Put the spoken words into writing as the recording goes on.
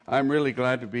I'm really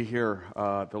glad to be here.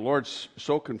 The Lord's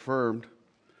so confirmed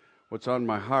what's on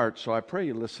my heart, so I pray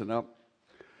you listen up.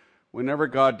 Whenever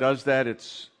God does that,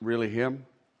 it's really Him.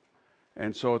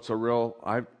 And so it's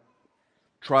I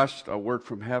trust a word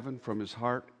from heaven, from His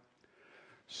heart.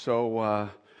 So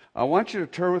I want you to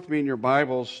turn with me in your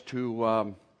Bibles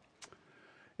to,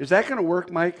 is that going to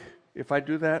work, Mike, if I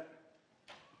do that?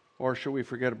 Or should we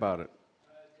forget about it?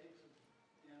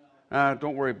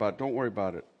 Don't worry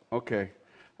about it. Okay.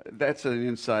 That's an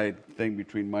inside thing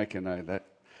between Mike and I, that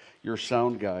you're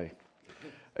sound guy.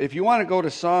 If you want to go to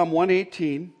Psalm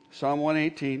 118,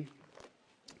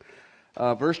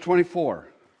 verse 24.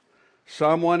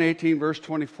 Psalm 118, verse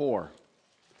 24.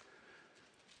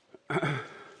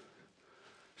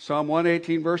 Psalm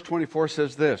 118, verse 24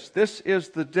 says this: "This is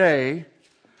the day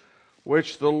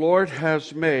which the Lord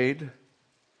has made.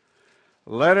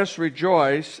 Let us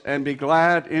rejoice and be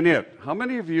glad in it." How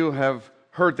many of you have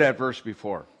heard that verse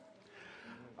before?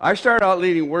 I started out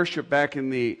leading worship back in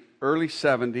the early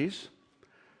 70s,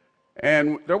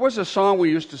 and there was a song we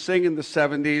used to sing in the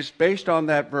 70s based on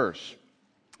that verse.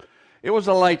 It was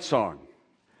a light song.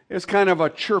 It was kind of a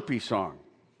chirpy song.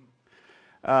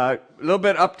 A little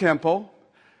bit up-tempo.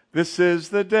 This is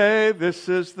the day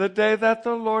that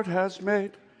the Lord has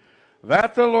made.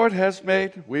 That the Lord has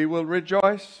made, we will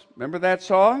rejoice. Remember that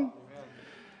song?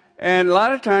 And a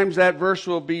lot of times that verse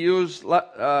will be used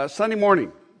Sunday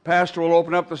morning. Pastor will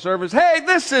open up the service. Hey,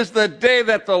 this is the day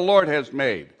that the Lord has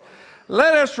made.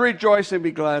 Let us rejoice and be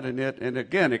glad in it. And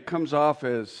again, it comes off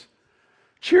as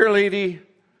cheerleady,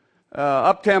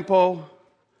 up-tempo,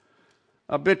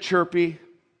 a bit chirpy.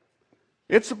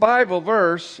 It's a Bible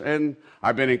verse, and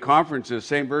I've been in conferences,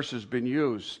 same verse has been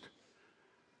used.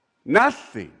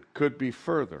 Nothing could be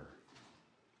further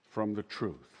from the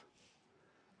truth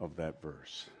of that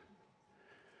verse.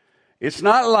 It's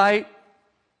not light.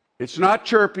 It's not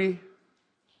chirpy.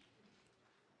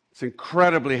 It's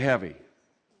incredibly heavy.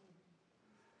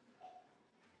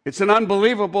 It's an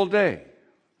unbelievable day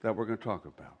that we're going to talk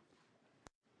about.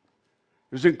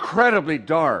 It was incredibly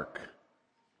dark.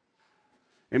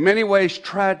 In many ways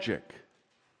tragic.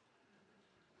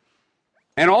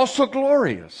 And also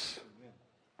glorious.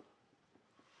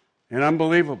 And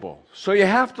unbelievable. So you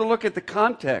have to look at the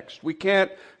context. We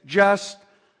can't just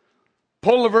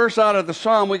pull the verse out of the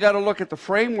psalm. We got to look at the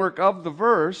framework of the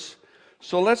verse.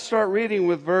 So let's start reading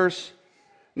with verse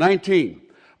 19.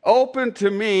 "Open to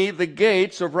me the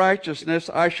gates of righteousness,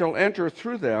 I shall enter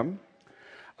through them.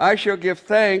 I shall give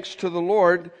thanks to the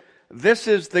Lord. This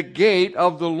is the gate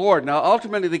of the Lord." Now,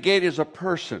 ultimately, the gate is a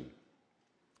person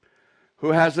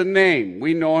who has a name.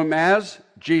 We know him as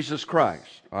Jesus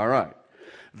Christ. All right.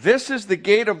 "This is the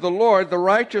gate of the Lord. The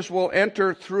righteous will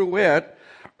enter through it.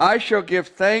 I shall give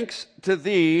thanks to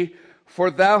thee,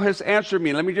 for thou hast answered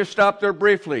me." Let me just stop there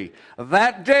briefly.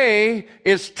 That day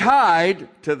is tied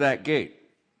to that gate.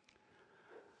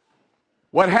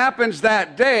 What happens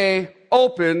that day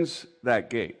opens that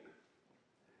gate.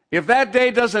 If that day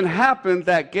doesn't happen,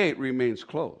 that gate remains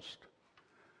closed.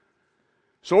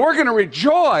 So we're going to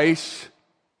rejoice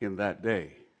in that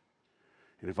day.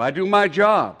 And if I do my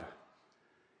job,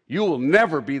 you will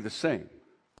never be the same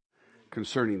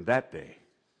concerning that day.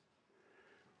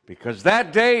 Because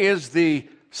that day is the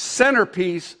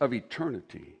centerpiece of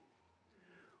eternity.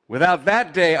 Without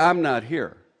that day, I'm not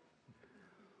here.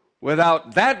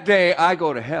 Without that day, I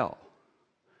go to hell.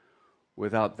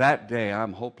 Without that day,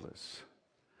 I'm hopeless.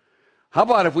 How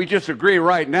about if we just agree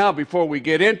right now before we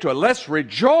get into it? Let's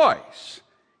rejoice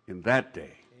in that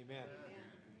day. Amen.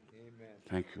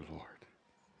 Thank you, Lord.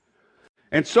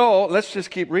 And so, let's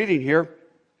just keep reading here.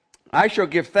 "I shall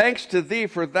give thanks to thee,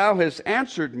 for thou hast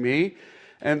answered me,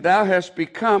 and thou hast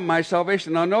become my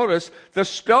salvation." Now notice, the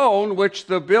stone which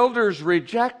the builders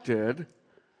rejected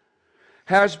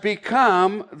has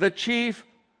become the chief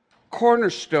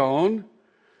cornerstone.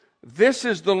 This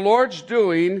is the Lord's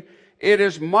doing. It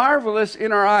is marvelous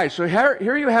in our eyes. So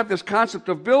here you have this concept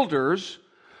of builders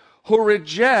who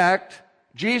reject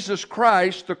Jesus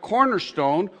Christ, the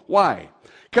cornerstone. Why?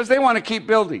 Because they want to keep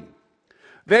building.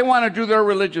 They want to do their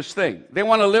religious thing. They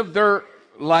want to live their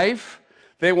life.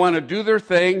 They want to do their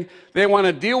thing. They want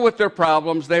to deal with their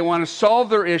problems. They want to solve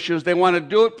their issues. They want to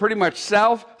do it pretty much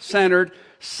self-centered,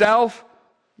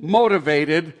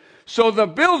 self-motivated. So the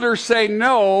builders say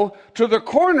no to the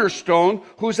cornerstone,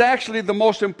 who's actually the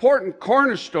most important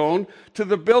cornerstone to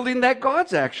the building that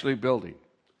God's actually building.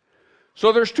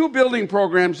 So there's two building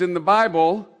programs in the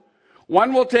Bible.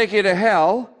 One will take you to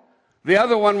hell. The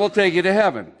other one will take you to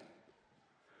heaven.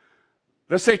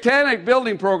 The satanic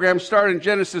building program started in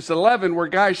Genesis 11, where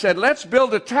guys said, let's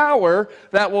build a tower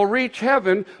that will reach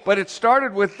heaven, but it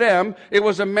started with them. It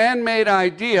was a man-made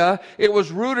idea. It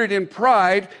was rooted in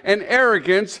pride and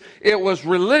arrogance. It was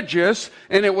religious,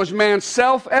 and it was man's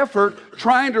self-effort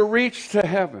trying to reach to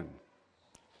heaven.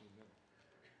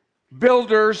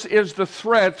 Builders is the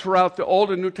thread throughout the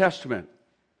Old and New Testament.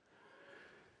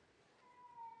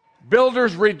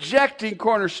 Builders rejecting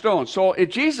cornerstone. So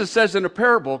Jesus says in a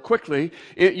parable, quickly,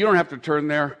 you don't have to turn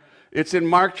there. It's in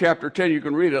Mark chapter 10. You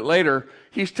can read it later.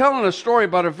 He's telling a story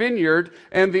about a vineyard,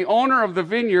 and the owner of the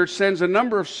vineyard sends a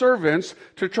number of servants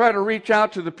to try to reach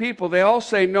out to the people. They all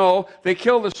say no. They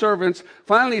kill the servants.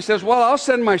 Finally, he says, well, I'll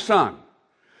send my son.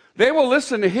 They will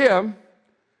listen to him.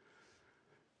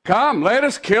 Come, let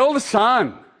us kill the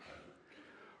son.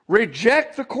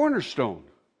 Reject the cornerstone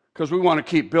because we want to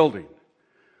keep building.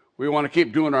 We want to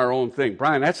keep doing our own thing.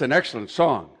 Brian, that's an excellent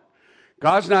song.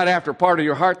 God's not after part of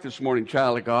your heart this morning,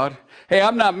 child of God. Hey,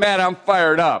 I'm not mad, I'm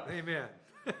fired up. Amen.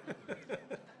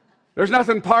 There's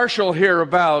nothing partial here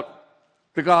about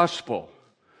the gospel.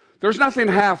 There's nothing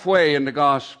halfway in the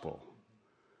gospel.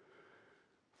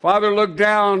 Father, look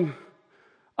down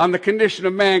on the condition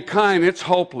of mankind. It's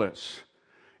hopeless.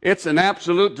 It's an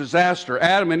absolute disaster.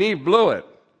 Adam and Eve blew it.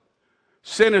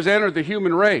 Sin has entered the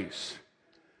human race.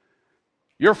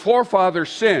 Your forefathers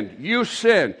sinned. You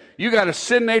sinned. You got a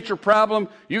sin nature problem.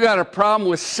 You got a problem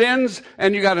with sins,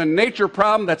 and you got a nature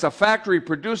problem that's a factory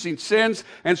producing sins.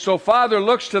 And so Father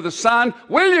looks to the Son.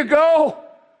 Will you go?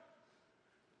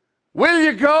 Will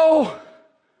you go?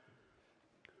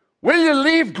 Will you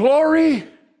leave glory?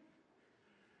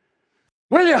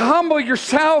 Will you humble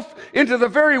yourself into the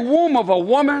very womb of a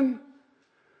woman?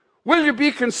 Will you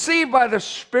be conceived by the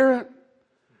Spirit?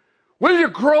 Will you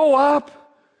grow up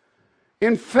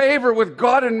in favor with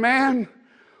God and man?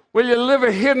 Will you live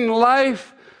a hidden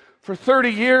life for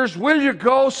 30 years? Will you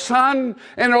go, son?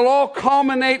 And it'll all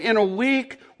culminate in a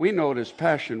week. We know it as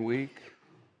Passion Week.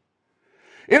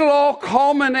 It'll all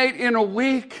culminate in a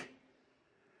week.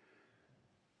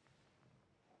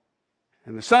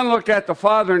 And the son looked at the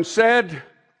father and said,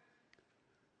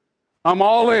 I'm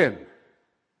all in.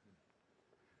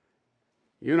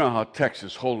 You know how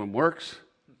Texas Hold'em works.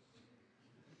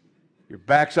 Your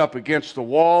back's up against the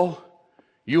wall.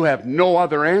 You have no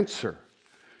other answer.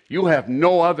 You have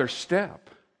no other step.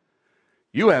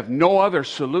 You have no other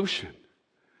solution.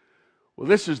 Well,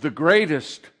 this is the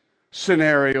greatest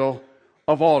scenario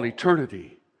of all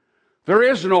eternity. There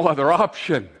is no other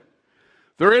option.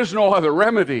 There is no other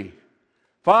remedy.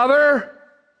 Father,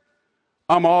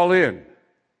 I'm all in.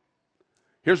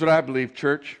 Here's what I believe,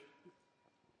 church.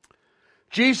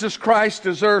 Jesus Christ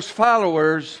deserves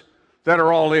followers that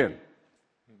are all in.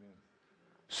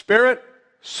 Spirit,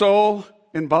 soul,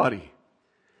 and body.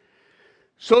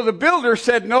 So the builder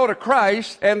said no to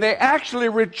Christ, and they actually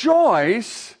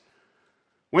rejoice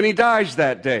when he dies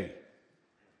that day.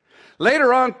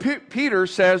 Later on, Peter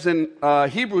says in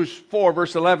Hebrews 4,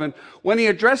 verse 11, when he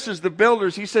addresses the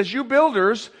builders, he says, you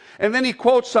builders, and then he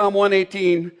quotes Psalm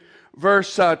 118,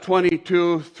 verse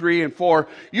 22, 3, and 4.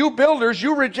 You builders,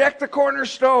 you reject the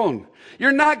cornerstone.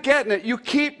 You're not getting it. You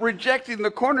keep rejecting the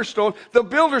cornerstone. The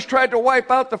builders tried to wipe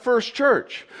out the first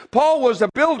church. Paul was a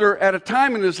builder at a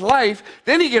time in his life.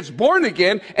 Then he gets born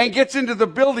again and gets into the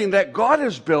building that God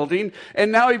is building.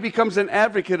 And now he becomes an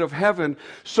advocate of heaven.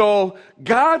 So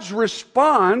God's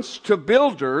response to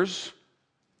builders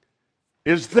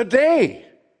is the day.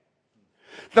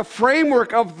 The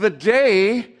framework of the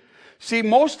day. See,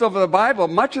 most of the Bible,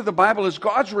 much of the Bible is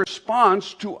God's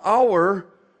response to our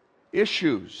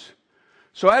issues.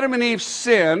 So Adam and Eve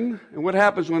sin, and what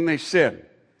happens when they sin?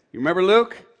 You remember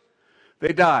Luke?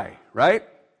 They die, right?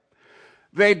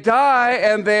 They die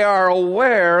and they are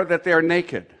aware that they are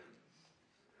naked.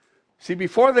 See,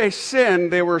 before they sinned,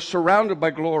 they were surrounded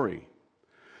by glory.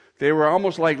 They were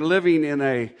almost like living in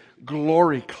a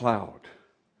glory cloud.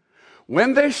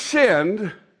 When they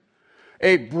sinned,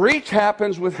 a breach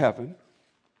happens with heaven.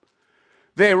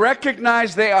 They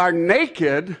recognize they are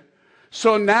naked,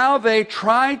 so now they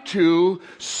try to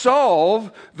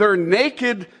solve their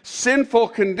naked, sinful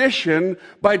condition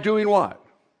by doing what?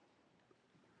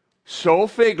 Sew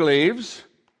fig leaves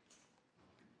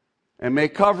and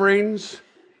make coverings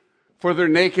for their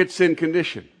naked sin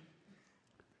condition.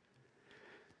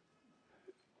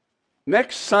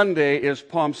 Next Sunday is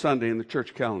Palm Sunday in the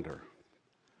church calendar.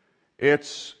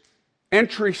 It's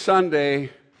Entry Sunday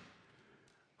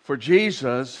for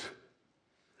Jesus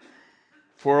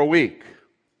for a week.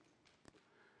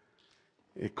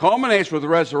 It culminates with the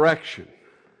resurrection.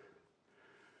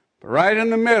 But right in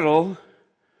the middle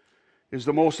is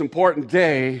the most important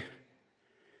day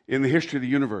in the history of the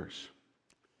universe.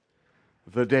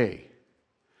 The day.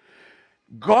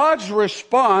 God's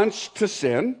response to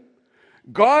sin,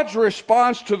 God's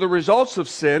response to the results of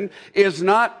sin is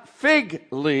not fig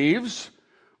leaves,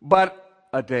 but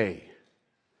a day.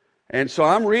 And so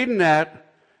I'm reading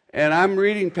that, and I'm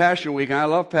reading Passion Week, and I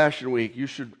love Passion Week. You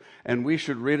should, and we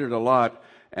should read it a lot.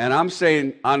 And I'm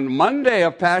saying on Monday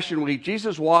of Passion Week,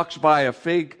 Jesus walks by a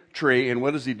fig tree, and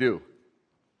what does he do?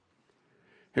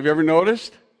 Have you ever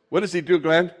noticed? What does he do,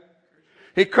 Glenn?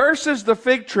 He curses the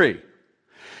fig tree.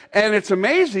 And it's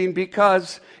amazing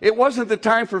because it wasn't the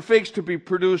time for figs to be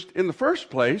produced in the first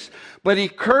place, but he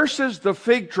curses the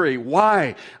fig tree.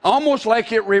 Why? Almost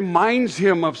like it reminds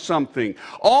him of something.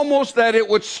 Almost that it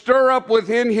would stir up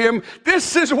within him,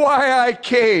 this is why I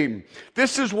came.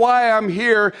 This is why I'm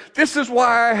here. This is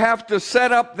why I have to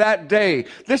set up that day.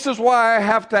 This is why I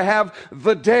have to have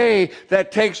the day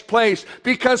that takes place.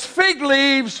 Because fig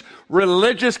leaves,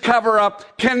 religious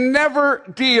cover-up, can never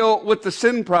deal with the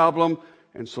sin problem.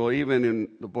 And so even in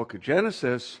the book of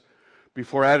Genesis,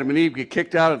 before Adam and Eve get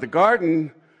kicked out of the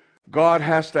garden, God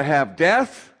has to have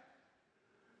death,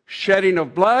 shedding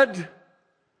of blood,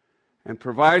 and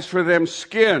provides for them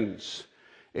skins,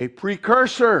 a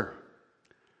precursor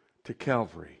to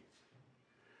Calvary.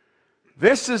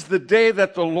 This is the day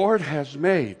that the Lord has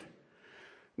made.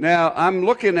 Now, I'm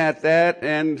looking at that,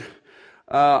 and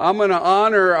I'm going to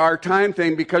honor our time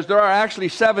thing because there are actually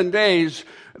 7 days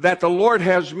that the Lord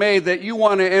has made that you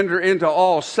want to enter into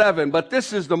all 7, but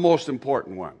this is the most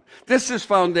important one. This is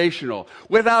foundational.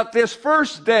 Without this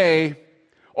first day,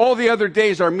 all the other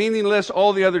days are meaningless.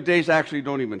 All the other days actually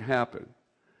don't even happen.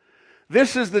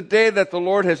 This is the day that the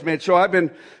Lord has made. So I've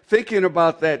been thinking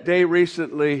about that day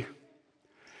recently.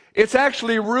 It's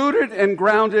actually rooted and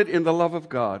grounded in the love of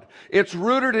God. It's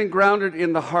rooted and grounded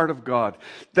in the heart of God.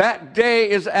 That day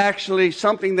is actually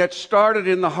something that started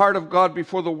in the heart of God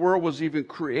before the world was even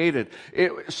created.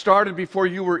 It started before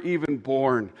you were even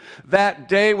born. That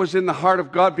day was in the heart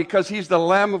of God because He's the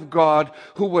Lamb of God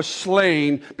who was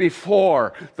slain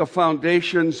before the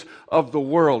foundations of the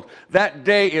world. That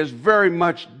day is very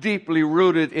much deeply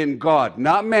rooted in God,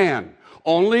 not man.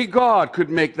 Only God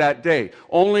could make that day.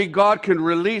 Only God can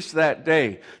release that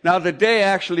day. Now, the day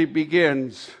actually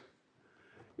begins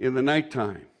in the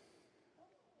nighttime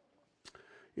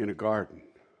in a garden.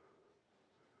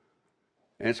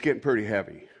 And it's getting pretty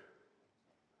heavy.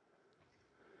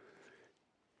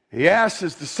 He asked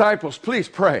his disciples, please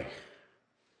pray.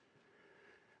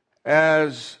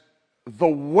 As the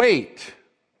weight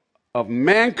of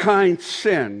mankind's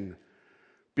sin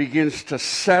begins to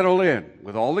settle in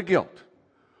with all the guilt,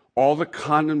 all the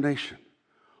condemnation,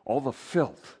 all the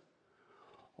filth,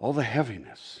 all the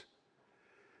heaviness.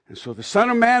 And so the Son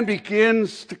of Man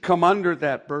begins to come under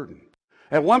that burden.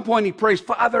 At one point he prays,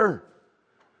 Father,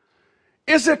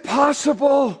 is it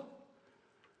possible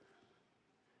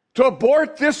to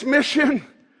abort this mission?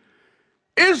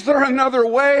 Is there another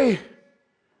way?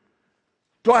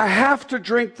 Do I have to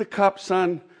drink the cup,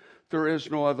 Son? There is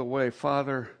no other way.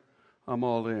 Father, I'm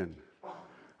all in.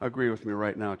 Agree with me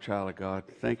right now, child of God.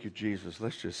 Thank you, Jesus.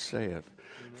 Let's just say it.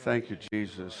 Thank you,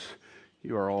 Jesus.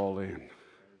 You are all in.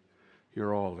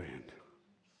 You're all in.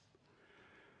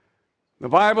 The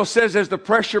Bible says as the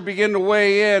pressure began to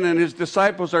weigh in and his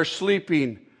disciples are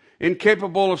sleeping,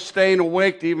 incapable of staying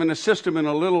awake to even assist him in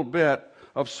a little bit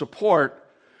of support,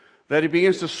 that he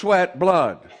begins to sweat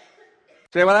blood.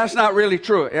 Say, well, that's not really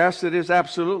true. Yes, it is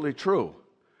absolutely true.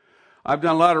 I've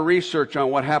done a lot of research on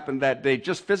what happened that day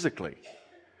just physically.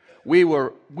 We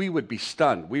would be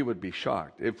stunned. We would be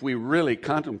shocked. If we really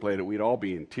contemplated, we'd all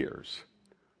be in tears.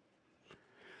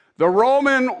 The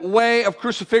Roman way of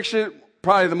crucifixion,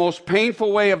 probably the most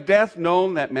painful way of death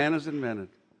known that man has invented.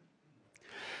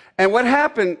 And what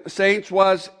happened, saints,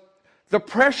 was the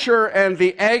pressure and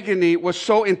the agony was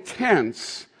so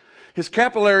intense, his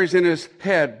capillaries in his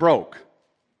head broke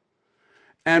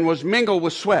and was mingled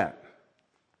with sweat.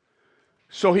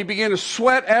 So he began to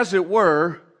sweat, as it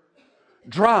were,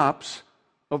 drops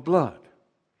of blood.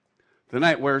 The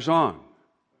night wears on.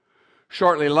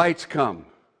 Shortly lights come.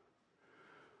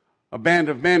 A band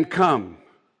of men come.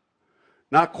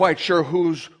 Not quite sure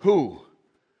who's who.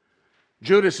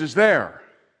 Judas is there.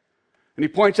 And he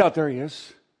points out, there he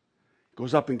is.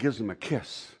 Goes up and gives him a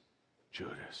kiss.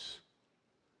 Judas.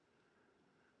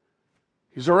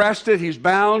 He's arrested, he's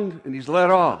bound, and he's let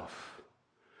off.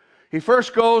 He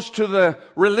first goes to the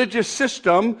religious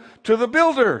system, to the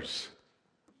builders.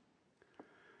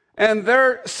 And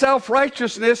their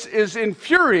self-righteousness is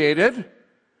infuriated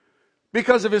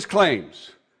because of his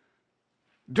claims.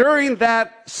 During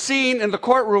that scene in the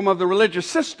courtroom of the religious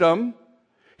system,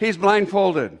 he's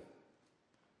blindfolded.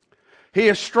 He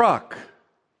is struck.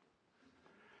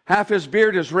 Half his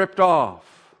beard is ripped off.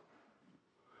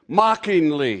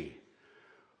 Mockingly.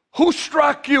 Who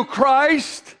struck you,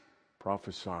 Christ?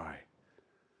 Prophesy.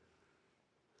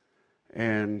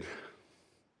 And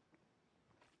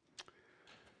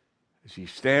as he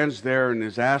stands there and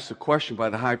is asked a question by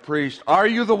the high priest, are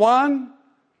you the one?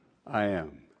 I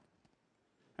am.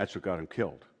 That's what got him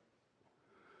killed.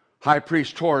 High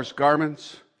priest tore his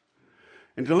garments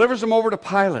and delivers him over to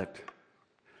Pilate.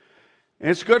 And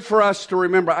it's good for us to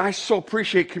remember, I so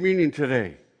appreciate communion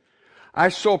today. I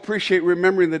so appreciate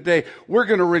remembering the day. We're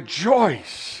going to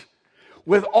rejoice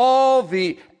with all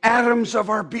the atoms of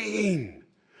our being.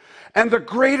 And the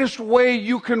greatest way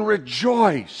you can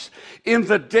rejoice in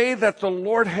the day that the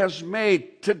Lord has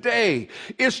made today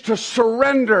is to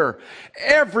surrender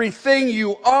everything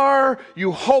you are,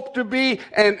 you hope to be,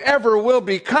 and ever will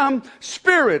become,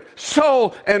 spirit,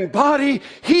 soul, and body.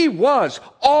 He was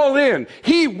all in.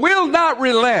 He will not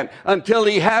relent until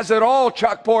he has it all,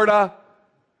 Chuck Porta.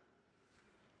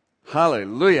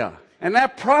 Hallelujah. And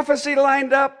that prophecy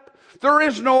lined up, there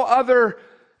is no other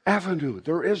avenue.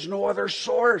 There is no other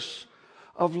source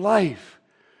of life.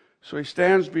 So he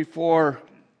stands before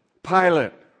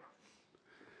Pilate.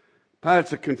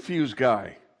 Pilate's a confused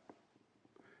guy.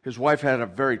 His wife had a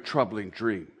very troubling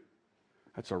dream.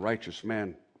 That's a righteous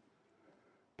man,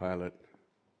 Pilate.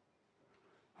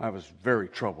 I was very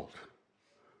troubled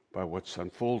by what's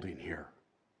unfolding here.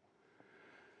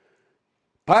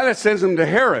 Pilate sends him to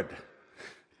Herod.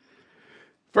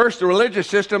 First the religious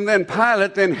system, then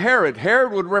Pilate, then Herod.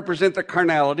 Herod would represent the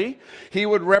carnality. He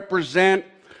would represent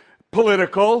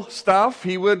political stuff.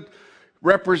 He would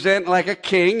represent like a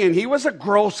king, and he was a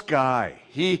gross guy.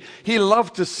 He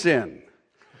loved to sin.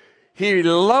 He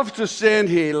loved to sin.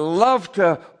 He loved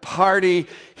to party.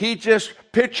 He just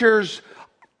pictures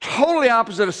totally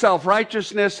opposite of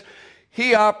self-righteousness.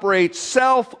 He operates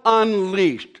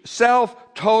self-unleashed,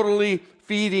 self-totally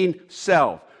feeding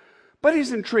self. But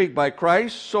he's intrigued by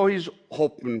Christ, so he's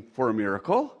hoping for a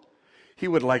miracle. He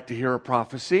would like to hear a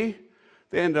prophecy.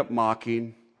 They end up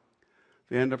mocking.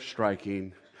 They end up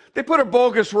striking. They put a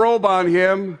bogus robe on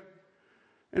him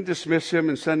and dismiss him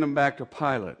and send him back to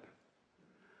Pilate.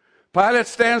 Pilate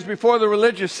stands before the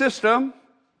religious system.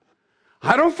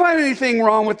 I don't find anything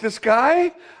wrong with this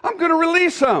guy. I'm going to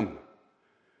release him.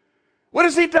 What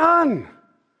has he done?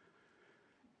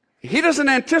 He doesn't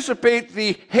anticipate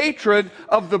the hatred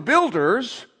of the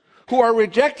builders who are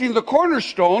rejecting the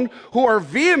cornerstone, who are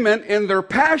vehement in their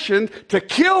passion to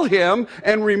kill him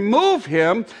and remove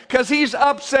him because he's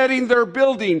upsetting their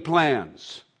building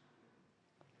plans.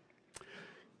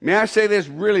 May I say this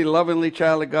really lovingly,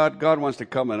 child of God? God wants to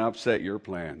come and upset your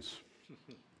plans.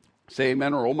 Say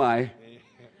amen or oh my.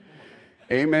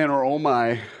 Amen or oh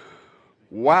my.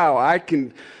 Wow, I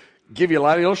can give you a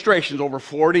lot of illustrations over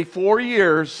 44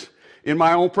 years in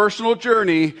my own personal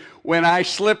journey when I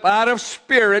slip out of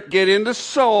spirit, get into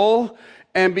soul,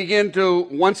 and begin to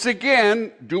once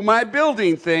again do my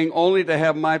building thing only to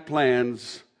have my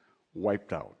plans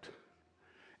wiped out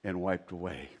and wiped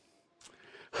away.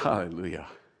 Hallelujah.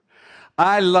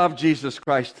 I love Jesus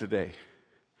Christ today.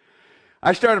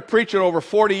 I started preaching over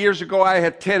 40 years ago. I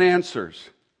had 10 answers.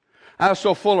 I was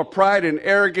so full of pride and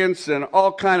arrogance and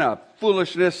all kind of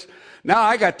foolishness. Now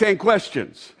I got 10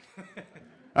 questions.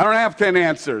 I don't have 10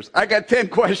 answers. I got 10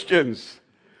 questions.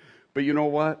 But you know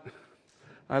what?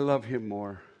 I love him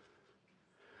more.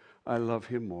 I love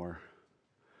him more.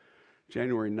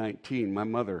 January 19, my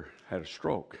mother had a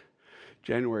stroke.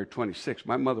 January 26,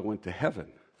 my mother went to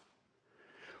heaven.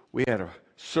 We had a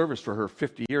service for her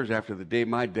 50 years after the day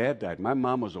my dad died. My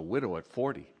mom was a widow at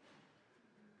 40.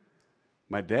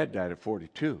 My dad died at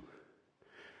 42.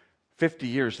 50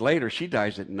 years later, she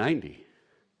dies at 90.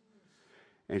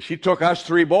 And she took us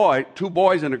two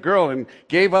boys and a girl, and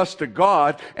gave us to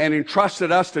God and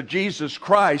entrusted us to Jesus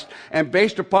Christ. And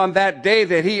based upon that day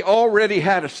that he already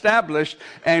had established,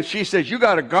 and she says, you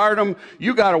got to guard them.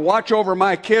 You got to watch over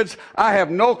my kids. I have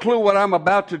no clue what I'm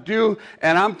about to do.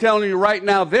 And I'm telling you right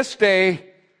now, this day,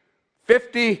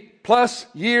 50 plus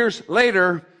years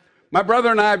later, my brother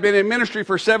and I have been in ministry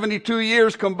for 72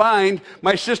 years combined.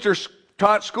 My sister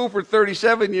taught school for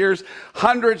 37 years,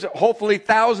 hundreds, hopefully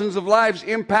thousands of lives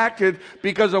impacted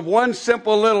because of one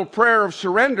simple little prayer of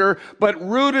surrender, but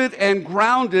rooted and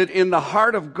grounded in the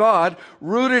heart of God,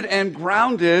 rooted and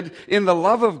grounded in the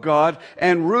love of God,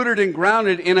 and rooted and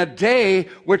grounded in a day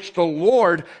which the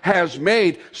Lord has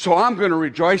made. So I'm going to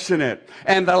rejoice in it.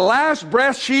 And the last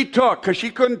breath she took, because she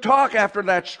couldn't talk after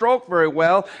that stroke very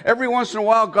well, every once in a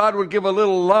while God would give a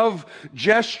little love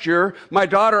gesture. My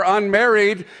daughter,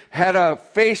 unmarried, had a a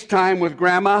FaceTime with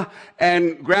Grandma,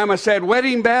 and Grandma said,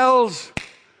 "Wedding bells."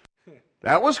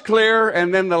 That was clear,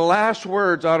 and then the last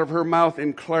words out of her mouth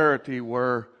in clarity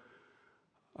were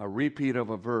a repeat of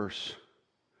a verse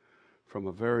from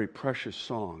a very precious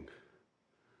song.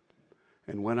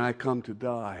 "And when I come to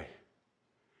die,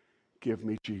 give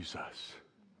me Jesus.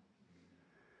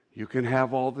 You can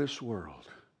have all this world,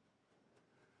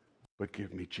 but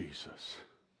give me Jesus."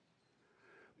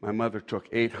 My mother took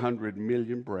 800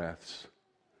 million breaths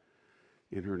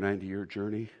in her 90-year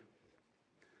journey.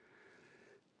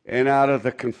 And out of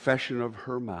the confession of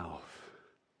her mouth,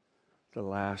 the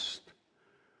last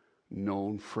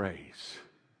known phrase,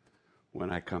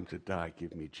 "When I come to die,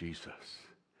 give me Jesus."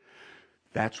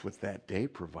 That's what that day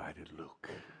provided, Luke.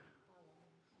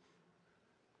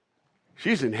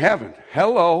 She's in heaven.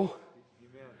 Hello.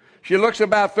 She looks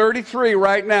about 33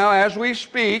 right now as we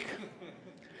speak.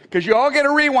 Because you all get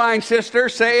a rewind, sister.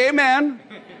 Say amen.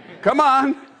 Come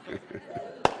on.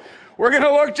 We're going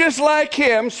to look just like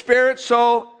him, spirit,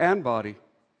 soul, and body.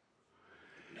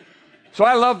 So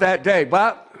I love that day.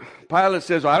 But Pilate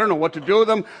says, "I don't know what to do with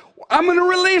them. I'm going to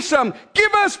release them.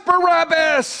 Give us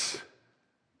Barabbas."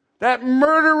 That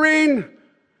murdering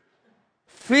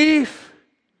thief.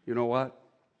 You know what?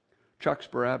 Chuck's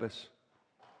Barabbas.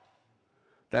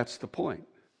 That's the point.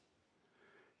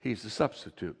 He's the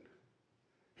substitute.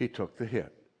 He took the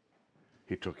hit.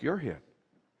 He took your hit.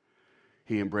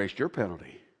 He embraced your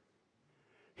penalty.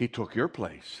 He took your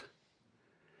place.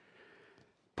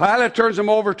 Pilate turns him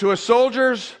over to his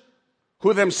soldiers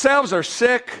who themselves are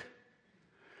sick,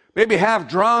 maybe half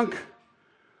drunk,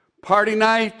 party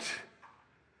night.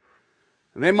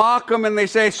 And they mock him and they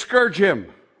say, "Scourge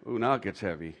him." Ooh, now it gets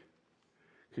heavy.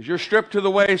 Because you're stripped to the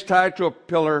waist, tied to a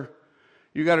pillar.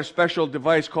 You got a special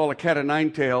device called a cat o'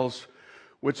 nine tails,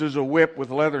 which is a whip with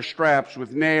leather straps,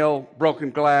 with nail, broken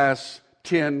glass,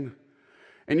 tin.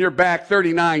 And your back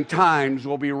 39 times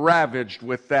will be ravaged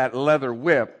with that leather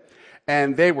whip.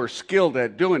 And they were skilled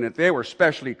at doing it. They were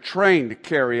specially trained to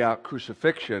carry out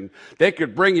crucifixion. They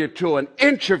could bring you to an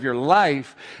inch of your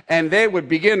life, and they would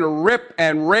begin to rip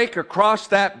and rake across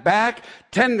that back.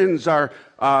 Tendons are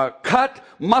cut,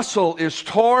 muscle is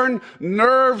torn,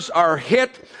 nerves are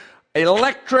hit,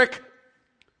 electric,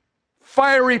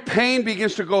 fiery pain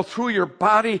begins to go through your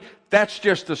body. That's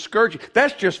just the scourging.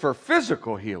 That's just for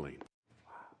physical healing.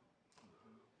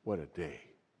 What a day.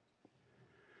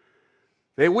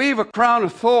 They weave a crown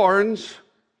of thorns.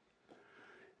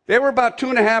 They were about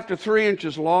 2.5 to 3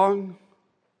 inches long,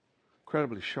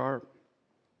 incredibly sharp.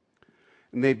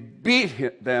 And they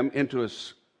beat them into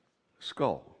his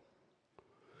skull.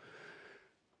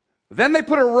 Then they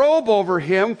put a robe over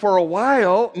him for a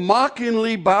while,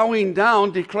 mockingly bowing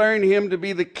down, declaring him to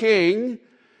be the king.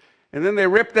 And then they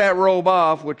rip that robe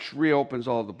off, which reopens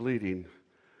all the bleeding.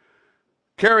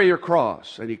 Carry your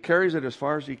cross. And he carries it as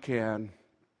far as he can.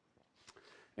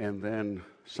 And then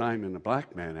Simon, the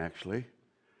black man actually,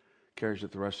 carries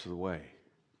it the rest of the way.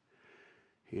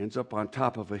 He ends up on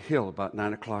top of a hill about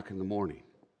 9 o'clock in the morning.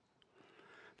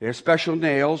 They have special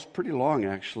nails, pretty long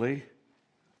actually,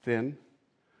 thin.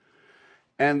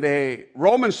 And the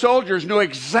Roman soldiers knew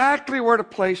exactly where to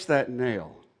place that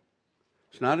nail.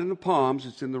 It's not in the palms,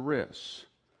 it's in the wrists.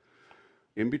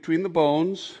 In between the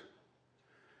bones,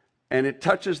 and it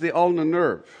touches the ulnar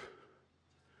nerve.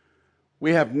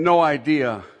 We have no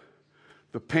idea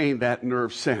the pain that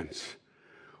nerve sends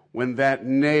when that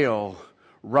nail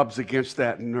rubs against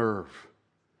that nerve.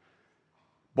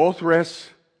 Both wrists,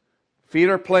 feet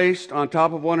are placed on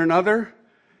top of one another,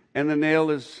 and the nail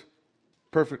is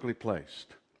perfectly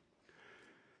placed.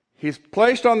 He's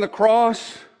placed on the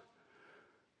cross.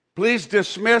 Please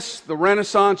dismiss the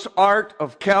Renaissance art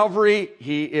of Calvary.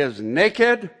 He is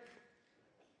naked,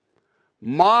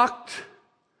 mocked,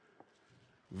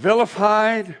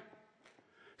 vilified,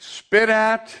 spit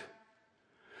at.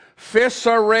 Fists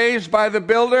are raised by the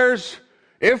builders.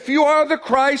 If you are the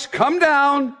Christ, come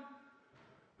down.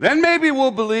 Then maybe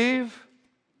we'll believe.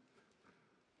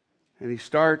 And he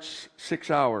starts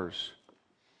 6 hours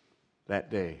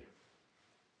that day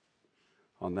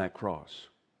on that cross.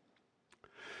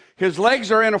 His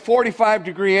legs are in a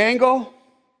 45-degree angle,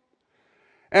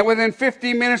 and within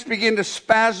 15 minutes begin to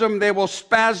spasm. They will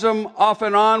spasm off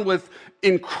and on with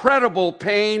incredible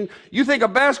pain. You think a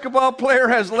basketball player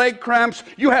has leg cramps?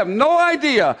 You have no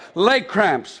idea leg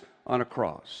cramps on a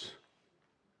cross.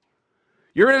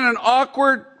 You're in an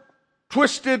awkward,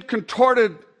 twisted,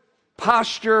 contorted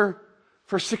posture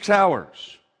for 6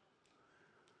 hours.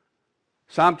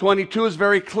 Psalm 22 is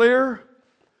very clear.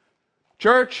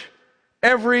 Church,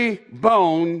 every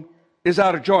bone is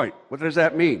out of joint. What does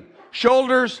that mean?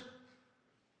 Shoulders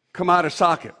come out of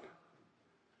socket.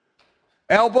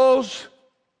 elbows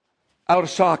out of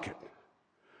socket,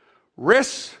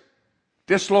 wrists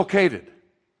dislocated,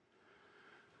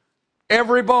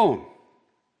 every bone.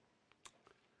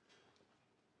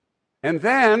 And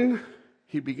then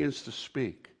he begins to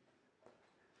speak.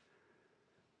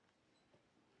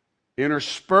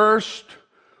 Interspersed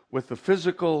with the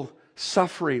physical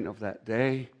suffering of that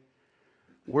day,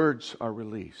 words are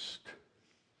released.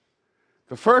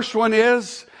 The first one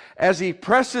is, as he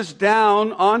presses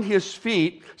down on his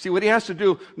feet, see what he has to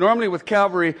do, normally with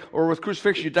Calvary or with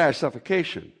crucifixion, you die of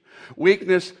suffocation.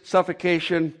 Weakness,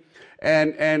 suffocation,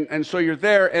 and so you're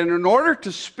there. And in order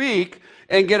to speak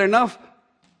and get enough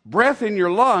breath in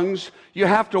your lungs, you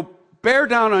have to bear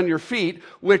down on your feet,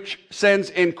 which sends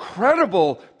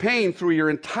incredible pain through your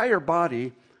entire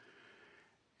body.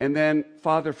 And then,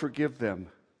 Father, forgive them.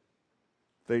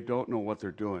 They don't know what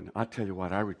they're doing. I'll tell you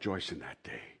what, I rejoice in that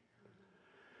day.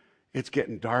 It's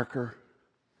getting darker.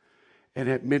 And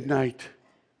at midnight,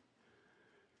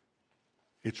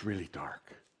 it's really dark.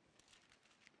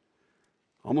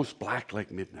 Almost black like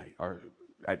midnight, or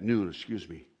at noon, excuse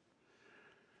me.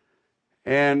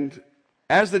 And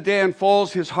as the day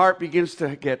unfolds, his heart begins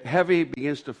to get heavy,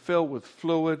 begins to fill with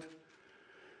fluid.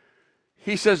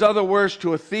 He says other words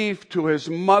to a thief, to his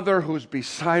mother who's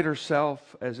beside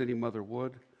herself, as any mother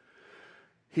would.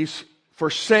 He's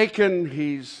forsaken,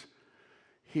 he's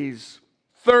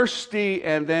thirsty,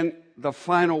 and then the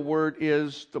final word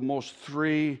is the most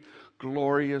three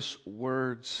glorious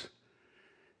words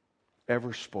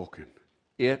ever spoken.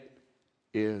 It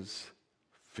is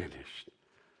finished.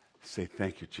 Say,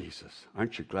 thank you, Jesus.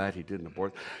 Aren't you glad he didn't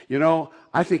abort? You know,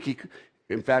 I think he,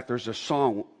 in fact, there's a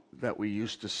song that we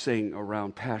used to sing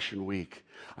around Passion Week.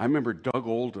 I remember Doug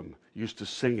Oldham used to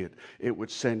sing it. It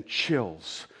would send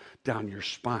chills down your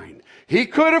spine. He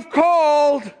could have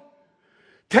called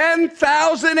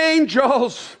 10,000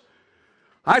 angels.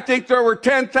 I think there were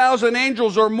 10,000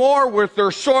 angels or more with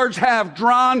their swords half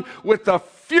drawn, with the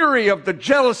fury of the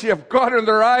jealousy of God in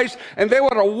their eyes, and they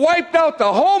would have wiped out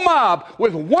the whole mob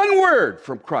with one word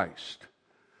from Christ.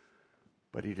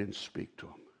 But he didn't speak to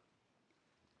him.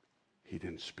 He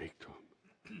didn't speak to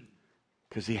him.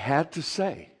 Because he had to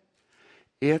say,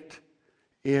 it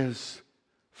is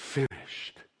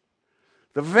finished.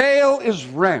 The veil is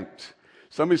rent.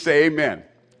 Somebody say amen.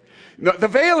 No, the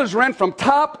veil is rent from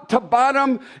top to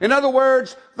bottom. In other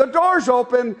words, the door's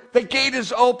open, the gate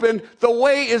is open, the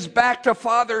way is back to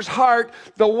Father's heart,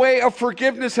 the way of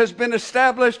forgiveness has been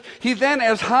established. He then,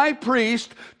 as high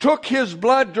priest, took his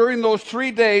blood during those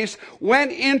 3 days,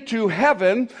 went into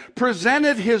heaven,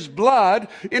 presented his blood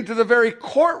into the very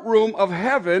courtroom of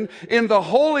heaven in the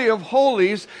Holy of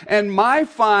Holies, and my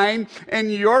fine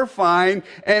and your fine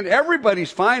and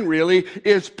everybody's fine really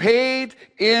is paid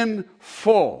in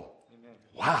full.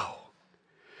 Wow.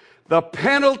 The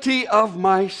penalty of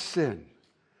my sin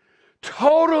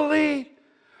totally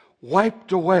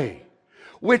wiped away,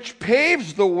 which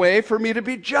paves the way for me to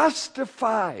be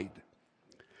justified.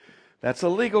 That's a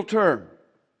legal term.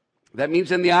 That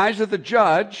means in the eyes of the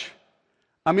judge,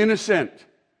 I'm innocent.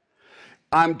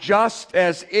 I'm just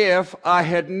as if I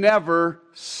had never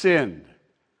sinned.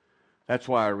 That's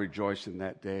why I rejoice in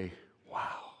that day.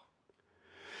 Wow.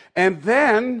 And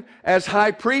then, as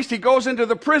high priest, he goes into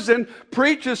the prison,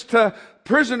 preaches to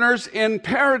prisoners in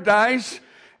paradise,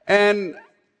 and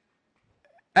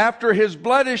after his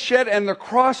blood is shed and the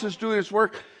cross is doing its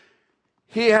work,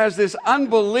 he has this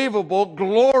unbelievable,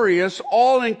 glorious,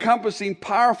 all-encompassing,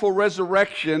 powerful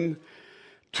resurrection.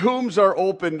 Tombs are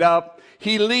opened up.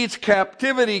 He leads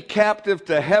captivity captive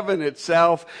to heaven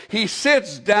itself. He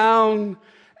sits down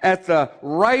at the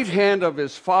right hand of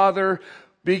his Father,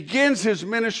 begins his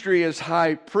ministry as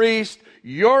high priest,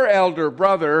 your elder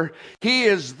brother. He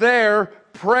is there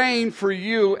praying for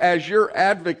you as your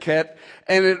advocate,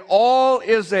 and it all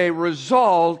is a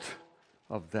result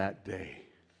of that day.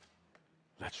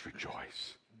 Let's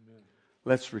rejoice.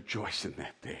 Let's rejoice in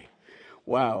that day.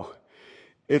 Wow.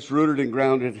 It's rooted and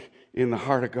grounded in the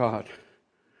heart of God.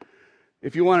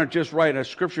 If you want to just write a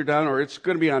scripture down, or it's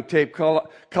going to be on tape,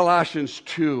 Colossians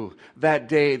 2, that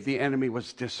day the enemy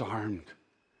was disarmed.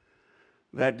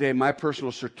 That day, my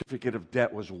personal certificate of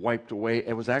debt was wiped away.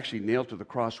 It was actually nailed to the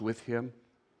cross with him.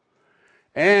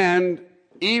 And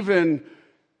even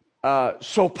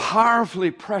so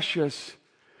powerfully precious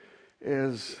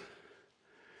is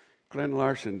Glenn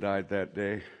Larson died that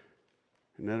day.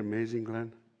 Isn't that amazing,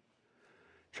 Glenn?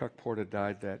 Chuck Porta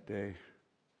died that day.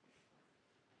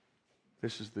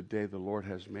 This is the day the Lord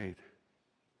has made.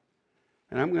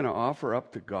 And I'm going to offer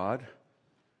up to God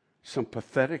some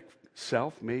pathetic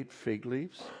self-made fig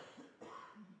leaves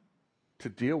to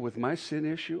deal with my sin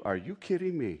issue? Are you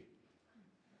kidding me?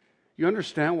 You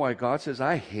understand why God says,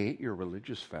 I hate your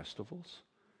religious festivals,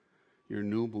 your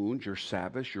new moons, your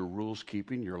Sabbaths, your rules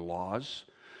keeping, your laws,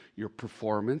 your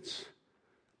performance?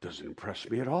 Doesn't impress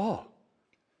me at all.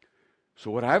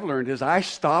 So what I've learned is I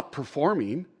stop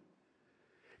performing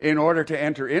in order to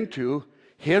enter into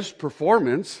his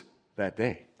performance that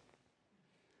day.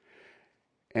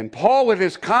 And Paul with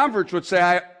his converts would say,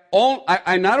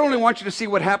 I not only want you to see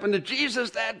what happened to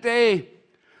Jesus that day,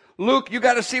 Luke, you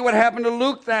got to see what happened to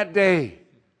Luke that day.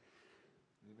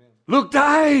 Amen. Luke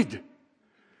died.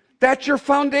 That's your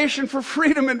foundation for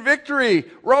freedom and victory.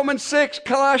 Romans 6,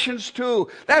 Colossians 2.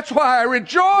 That's why I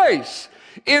rejoice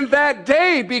in that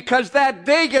day, because that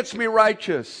day gets me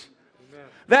righteous. Amen.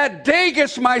 That day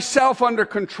gets myself under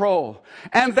control.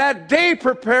 And that day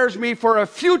prepares me for a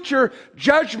future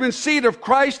judgment seat of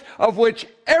Christ, of which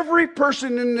every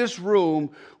person in this room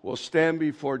will stand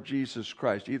before Jesus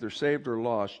Christ. Either saved or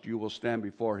lost, you will stand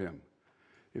before him.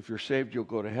 If you're saved, you'll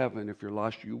go to heaven. If you're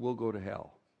lost, you will go to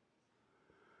hell.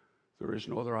 There is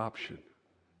no other option.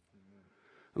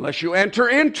 Unless you enter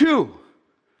into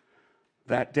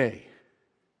that day,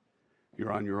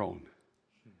 you're on your own.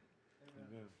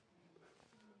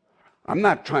 I'm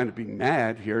not trying to be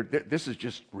mad here. This is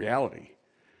just reality.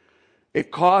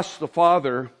 It costs the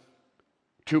Father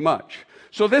too much.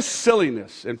 So this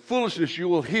silliness and foolishness you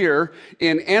will hear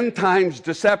in end times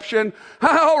deception,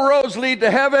 how roads lead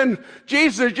to heaven,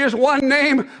 Jesus is just one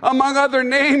name among other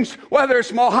names, whether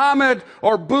it's Mohammed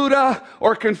or Buddha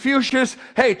or Confucius.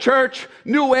 Hey, church,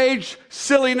 New Age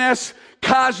silliness,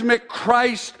 cosmic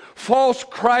Christ, false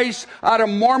Christ out of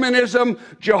Mormonism,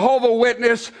 Jehovah's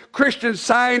Witness, Christian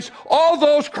Science, all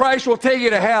those Christs will take you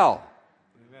to hell.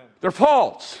 Amen. They're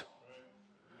false.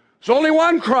 There's only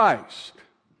one Christ.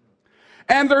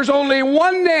 And there's only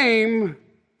one name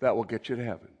that will get you to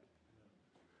heaven.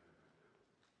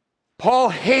 Paul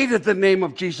hated the name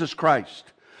of Jesus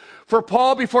Christ. For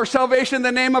Paul, before salvation,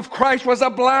 the name of Christ was a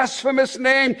blasphemous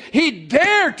name. He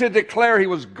dared to declare he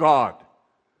was God.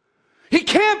 He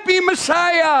can't be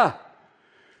Messiah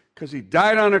because he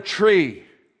died on a tree,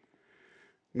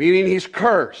 meaning he's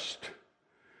cursed.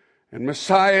 And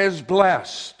Messiah is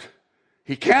blessed.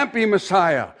 He can't be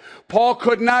Messiah. Paul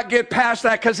could not get past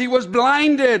that because he was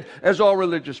blinded, as all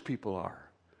religious people are.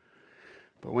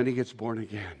 But when he gets born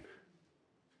again,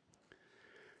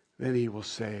 then he will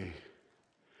say,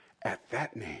 at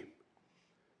that name,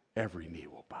 every knee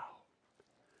will bow.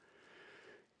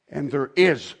 And there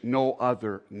is no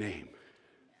other name.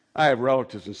 I have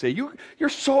relatives and say, you're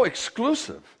so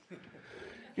exclusive.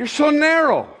 You're so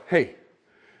narrow. Hey,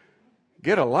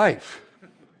 get a life.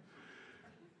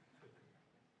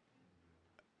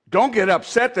 Don't get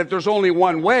upset that there's only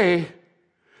one way.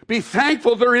 Be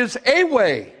thankful there is a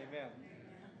way. Amen.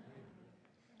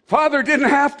 Father didn't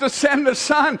have to send the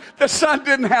Son. The Son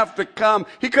didn't have to come.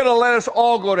 He could have let us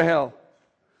all go to hell.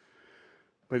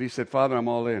 But he said, Father, I'm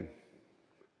all in.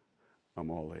 I'm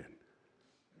all in.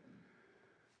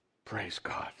 Praise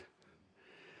God.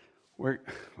 Well,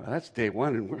 that's day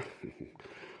one. And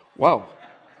wow.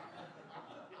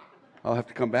 I'll have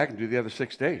to come back and do the other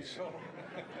 6 days.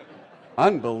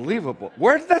 Unbelievable.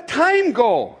 Where did the time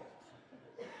go?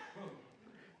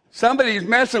 Somebody's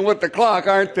messing with the clock,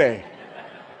 aren't they?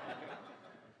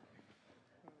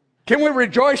 Can we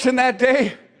rejoice in that day?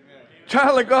 Amen.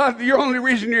 Child of God, the only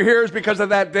reason you're here is because of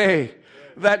that day.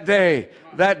 That day.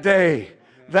 That day.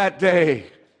 That day.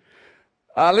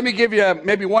 Let me give you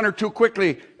maybe one or two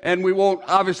quickly, and we won't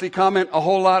obviously comment a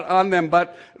whole lot on them,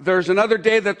 but there's another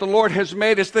day that the Lord has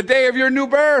made. It's the day of your new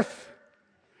birth.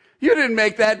 You didn't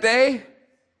make that day.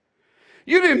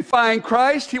 You didn't find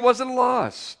Christ. He wasn't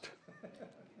lost.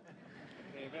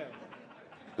 Amen.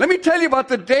 Let me tell you about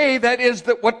the day that is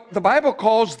what the Bible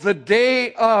calls the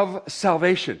day of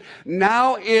salvation.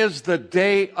 Now is the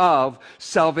day of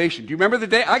salvation. Do you remember the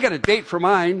day? I got a date for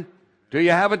mine. Do you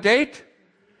have a date?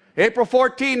 April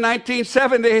 14,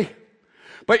 1970.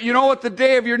 But you know what the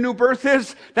day of your new birth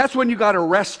is? That's when you got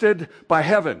arrested by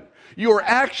heaven. You were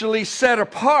actually set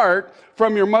apart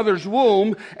from your mother's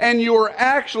womb, and you were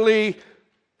actually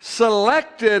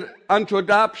selected unto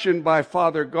adoption by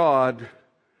Father God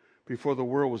before the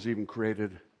world was even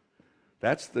created.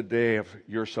 That's the day of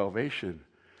your salvation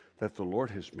that the Lord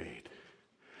has made.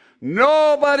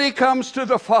 Nobody comes to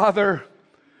the Father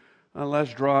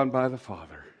unless drawn by the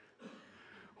Father.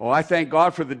 Oh, I thank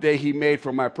God for the day He made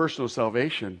for my personal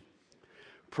salvation.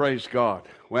 Praise God.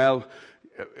 Well,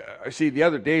 I see the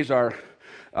other days are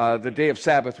the day of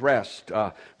Sabbath rest,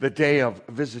 the day of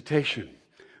visitation,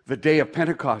 the day of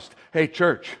Pentecost. Hey,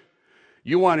 church,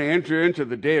 you want to enter into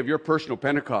the day of your personal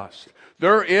Pentecost.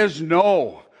 There is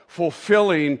no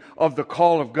fulfilling of the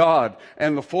call of God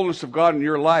and the fullness of God in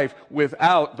your life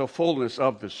without the fullness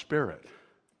of the Spirit.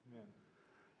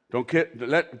 Don't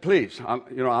please.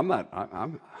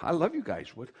 I love you guys.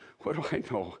 What do I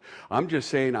know? I'm just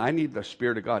saying I need the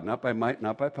Spirit of God, not by might,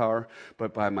 not by power,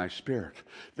 but by my Spirit.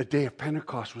 The day of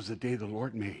Pentecost was the day the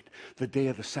Lord made. The day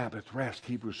of the Sabbath rest,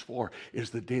 Hebrews 4, is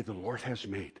the day the Lord has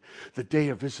made. The day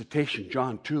of visitation,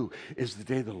 John 2, is the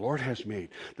day the Lord has made.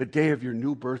 The day of your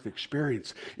new birth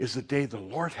experience is the day the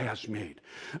Lord has made.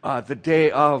 The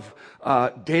day of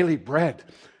daily bread.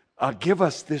 Give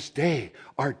us this day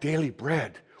our daily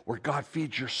bread, where God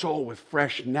feeds your soul with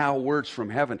fresh now words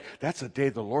from heaven. That's a day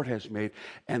the Lord has made.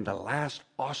 And the last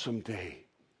awesome day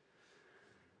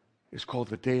is called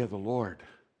the day of the Lord,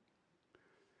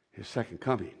 His second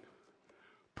coming,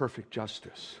 perfect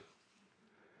justice.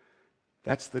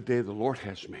 That's the day the Lord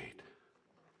has made.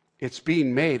 It's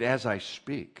being made as I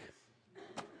speak.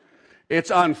 It's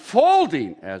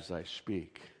unfolding as I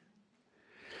speak.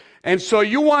 And so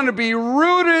you want to be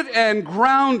rooted and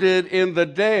grounded in the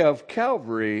day of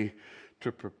Calvary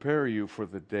to prepare you for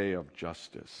the day of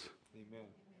justice. Amen.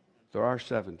 There are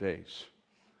 7 days.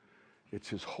 It's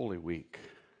His holy week.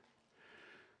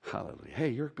 Hallelujah. Hey,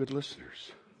 you're good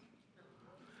listeners.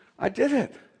 I did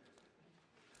it.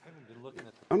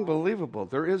 Unbelievable.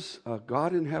 There is a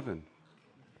God in heaven,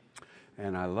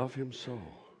 and I love Him so.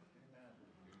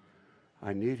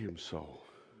 I need Him so.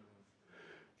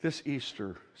 This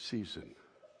Easter season,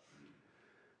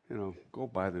 go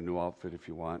buy the new outfit if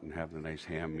you want and have the nice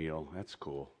ham meal. That's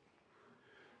cool.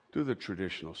 Do the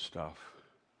traditional stuff.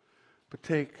 But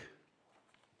take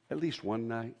at least one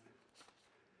night,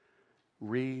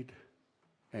 read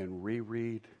and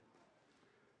reread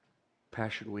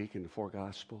Passion Week in the 4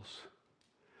 Gospels,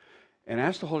 and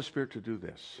ask the Holy Spirit to do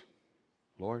this.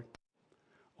 Lord,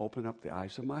 open up the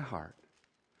eyes of my heart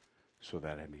so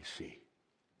that I may see.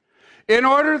 In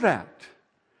order that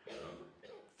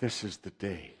this is the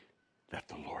day that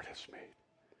the Lord has made,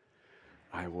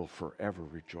 I will forever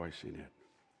rejoice in it.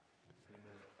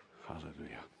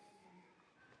 Hallelujah.